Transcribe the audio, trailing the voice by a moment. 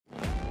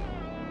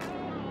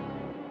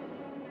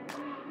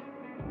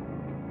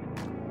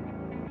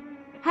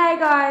Hey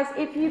guys,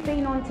 if you've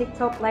been on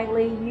TikTok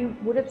lately, you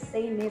would have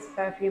seen this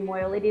perfume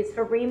oil. It is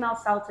Hareem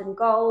Sultan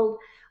Gold.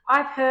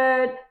 I've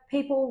heard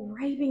people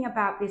raving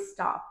about this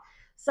stuff.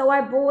 So I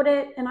bought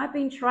it and I've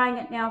been trying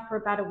it now for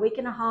about a week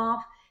and a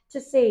half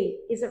to see,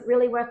 is it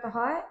really worth the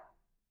hype?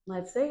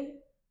 Let's see.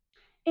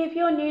 If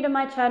you're new to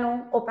my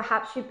channel or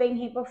perhaps you've been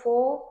here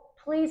before,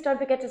 please don't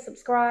forget to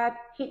subscribe,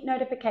 hit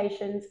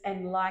notifications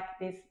and like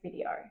this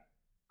video.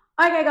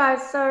 Okay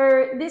guys,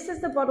 so this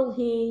is the bottle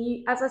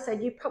here. As I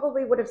said, you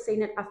probably would have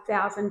seen it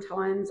 1,000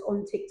 times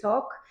on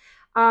TikTok.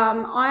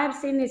 I have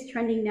seen this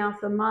trending now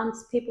for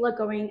months. People are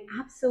going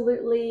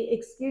absolutely,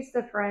 excuse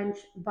the French,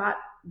 but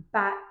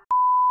bat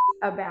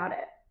about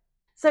it.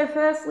 So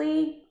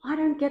firstly, I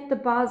don't get the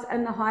buzz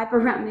and the hype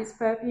around this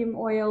perfume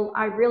oil.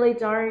 I really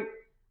don't.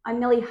 I'm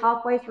nearly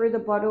halfway through the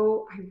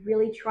bottle. I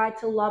really tried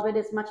to love it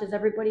as much as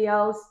everybody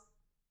else.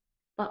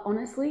 But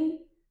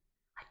honestly,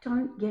 I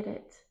don't get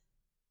it.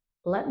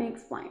 Let me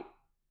explain.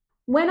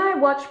 When I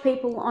watch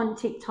people on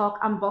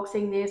TikTok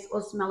unboxing this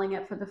or smelling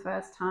it for the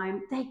first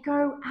time, they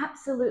go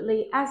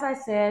absolutely, as I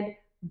said,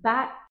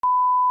 bat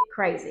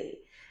crazy.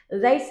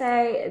 They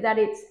say that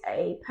it's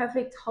a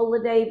perfect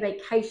holiday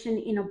vacation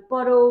in a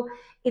bottle.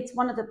 It's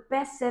one of the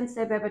best scents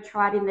they've ever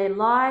tried in their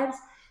lives.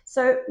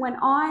 So when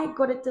I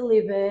got it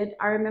delivered,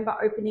 I remember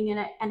opening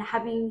it and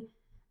having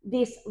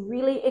this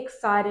really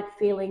excited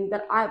feeling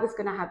that I was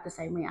going to have the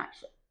same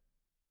reaction.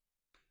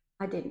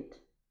 I didn't.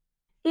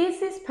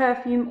 Is this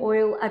perfume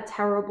oil a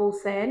terrible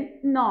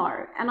scent?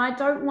 No, and I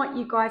don't want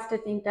you guys to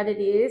think that it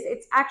is.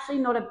 It's actually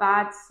not a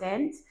bad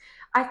scent.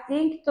 I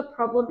think the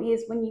problem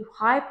is when you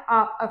hype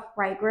up a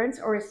fragrance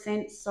or a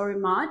scent so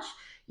much,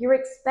 you're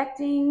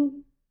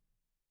expecting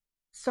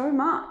so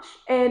much.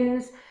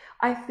 And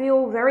I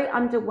feel very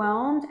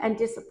underwhelmed and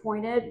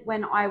disappointed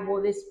when I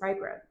wore this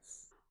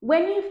fragrance.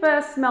 When you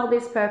first smell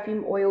this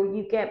perfume oil,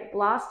 you get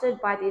blasted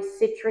by this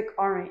citric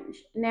orange.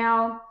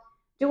 Now,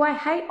 do I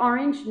hate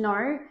orange?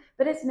 No,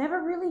 but it's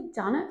never really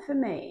done it for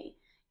me.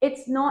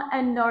 It's not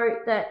a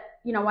note that,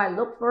 I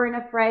look for in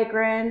a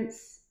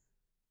fragrance.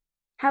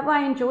 Have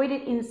I enjoyed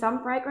it in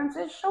some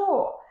fragrances?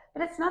 Sure,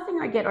 but it's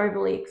nothing I get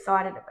overly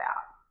excited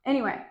about.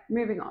 Anyway,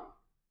 moving on.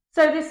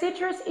 So the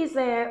citrus is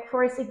there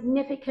for a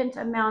significant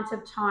amount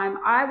of time.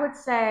 I would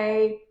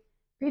say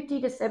 50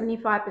 to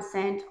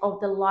 75% of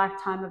the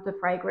lifetime of the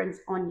fragrance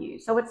on you.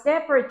 So it's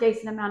there for a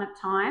decent amount of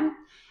time.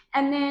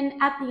 And then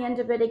at the end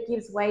of it, it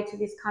gives way to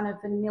this kind of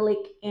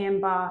vanillic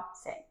amber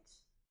scent.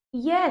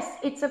 Yes,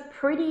 it's a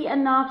pretty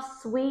enough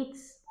sweet,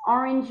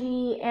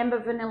 orangey, amber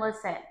vanilla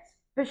scent,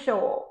 for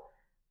sure.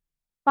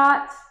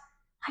 But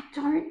I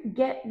don't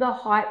get the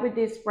hype with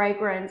this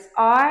fragrance.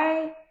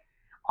 I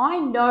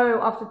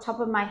know off the top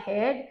of my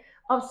head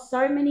of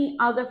so many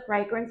other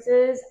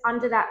fragrances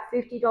under that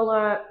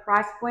 $50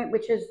 price point,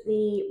 which is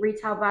the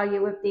retail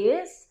value of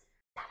this,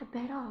 that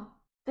are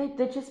better.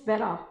 They're just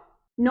better.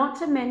 Not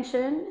to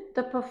mention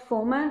the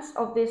performance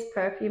of this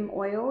perfume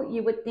oil.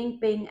 You would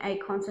think being a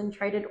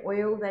concentrated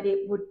oil that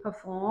it would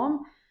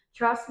perform.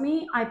 Trust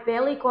me, I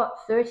barely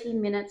got 30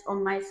 minutes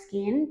on my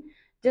skin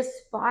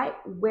despite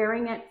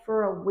wearing it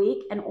for a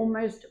week and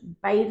almost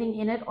bathing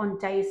in it on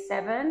day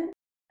 7.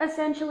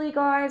 Essentially,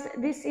 guys,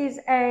 this is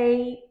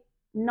a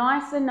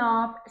nice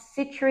enough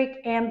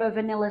citric amber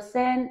vanilla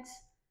scent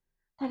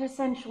that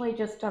essentially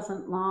just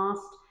doesn't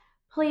last.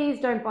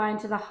 Please don't buy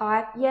into the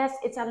hype. Yes,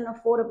 it's at an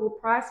affordable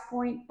price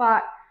point,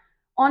 but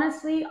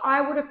honestly,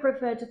 I would have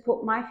preferred to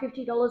put my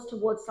 $50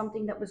 towards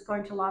something that was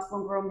going to last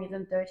longer on me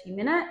than 30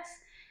 minutes.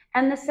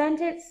 And the scent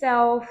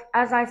itself,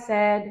 as I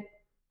said,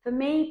 for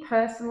me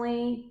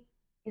personally,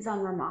 is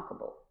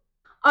unremarkable.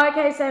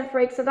 Okay, scent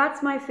freaks, so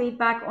that's my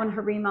feedback on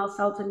Hareem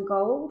Sultan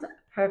Gold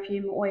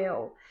perfume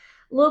oil.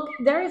 Look,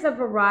 there is a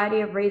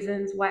variety of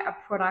reasons why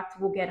a product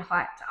will get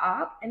hyped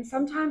up, and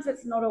sometimes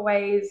it's not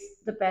always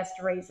the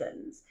best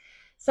reasons.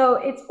 So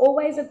it's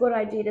always a good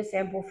idea to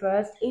sample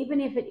first,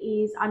 even if it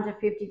is under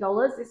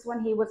 $50. This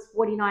one here was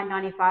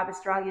 $49.95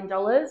 Australian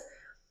dollars.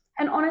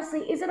 And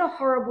honestly, is it a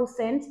horrible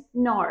scent?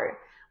 No,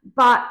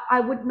 but I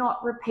would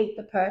not repeat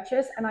the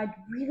purchase, and I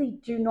really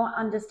do not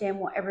understand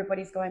what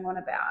everybody's going on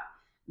about.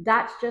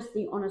 That's just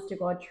the honest to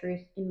God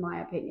truth, in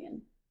my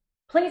opinion.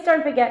 Please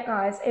don't forget,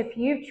 guys, if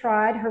you've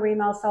tried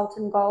Hareem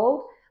Sultan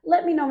Gold,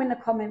 let me know in the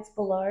comments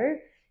below.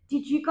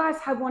 Did you guys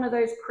have one of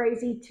those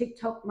crazy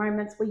TikTok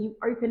moments where you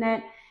open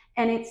it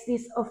and it's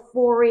this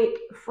euphoric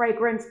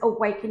fragrance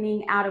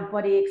awakening out of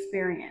body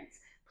experience?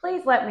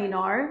 Please let me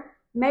know.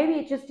 Maybe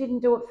it just didn't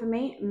do it for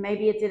me.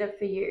 Maybe it did it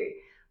for you.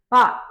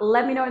 But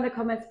let me know in the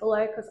comments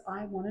below because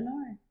I want to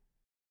know.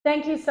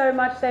 Thank you so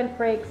much, scent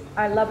freaks.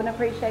 I love and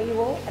appreciate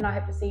you all, and I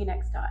hope to see you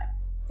next time.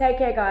 Take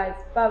care, guys.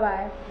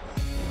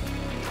 Bye-bye.